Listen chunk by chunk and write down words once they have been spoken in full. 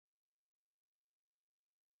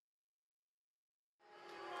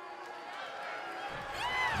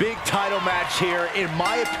Big title match here. In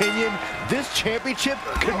my opinion, this championship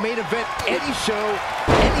could main event any show,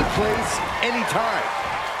 any place, any time.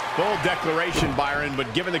 Bold declaration, Byron,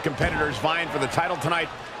 but given the competitors vying for the title tonight,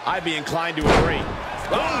 I'd be inclined to agree.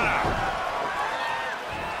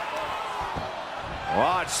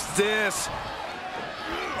 Watch this.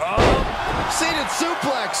 Oh, seated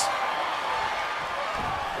suplex.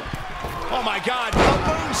 Oh my God, a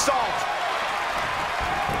moonsault.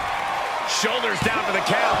 Shoulders down for the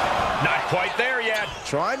count. Not quite there yet.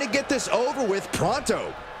 Trying to get this over with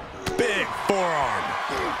pronto. Big forearm.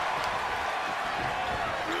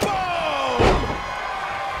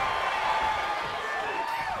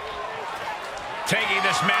 Taking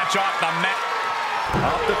this match off the mat.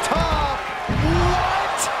 Off the top.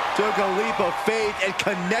 What? Took a leap of faith and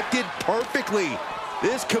connected perfectly.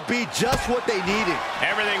 This could be just what they needed.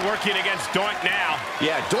 Everything working against Doink now.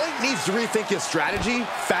 Yeah, Doink needs to rethink his strategy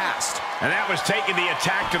fast. And that was taking the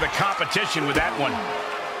attack to the competition with that one.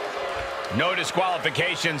 No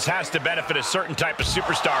disqualifications has to benefit a certain type of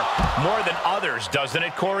superstar more than others, doesn't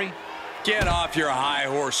it, Corey? Get off your high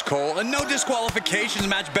horse, Cole. A no disqualifications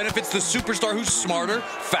match benefits the superstar who's smarter,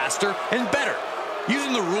 faster, and better.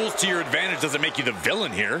 Using the rules to your advantage doesn't make you the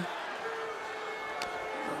villain here.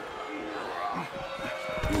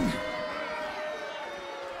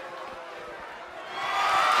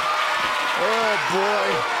 Oh, boy.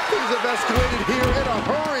 Things have escalated here in a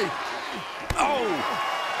hurry. Oh,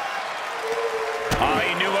 he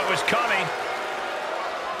knew what was coming.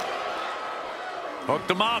 Hooked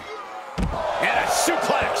him up. And a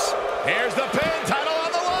suplex. Here's the pin, title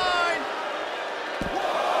on the line.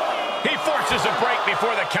 He forces a break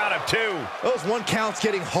before the count of 2. Those 1 counts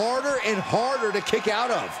getting harder and harder to kick out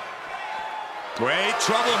of. Great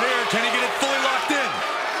trouble here. Can he get it fully locked in?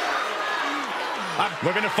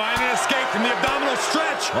 Looking to find an escape from the abdominal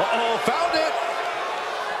stretch. Uh-oh, found it.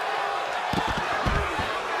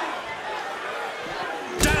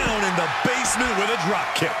 Down in the basement with a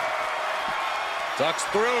drop kick. Ducks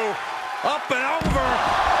through. Up and over.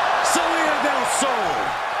 Salida del Sol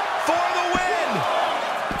For the win.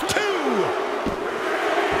 2.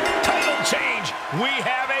 Title change. We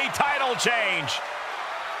have a title change.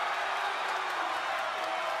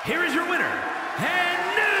 Here is your winner, and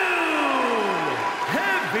new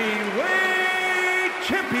heavyweight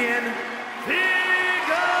champion, Figueroa.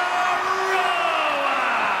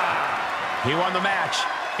 He won the match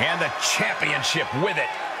and the championship with it.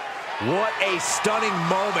 What a stunning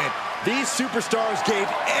moment. These superstars gave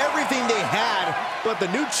everything they had, but the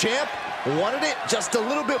new champ wanted it just a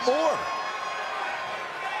little bit more.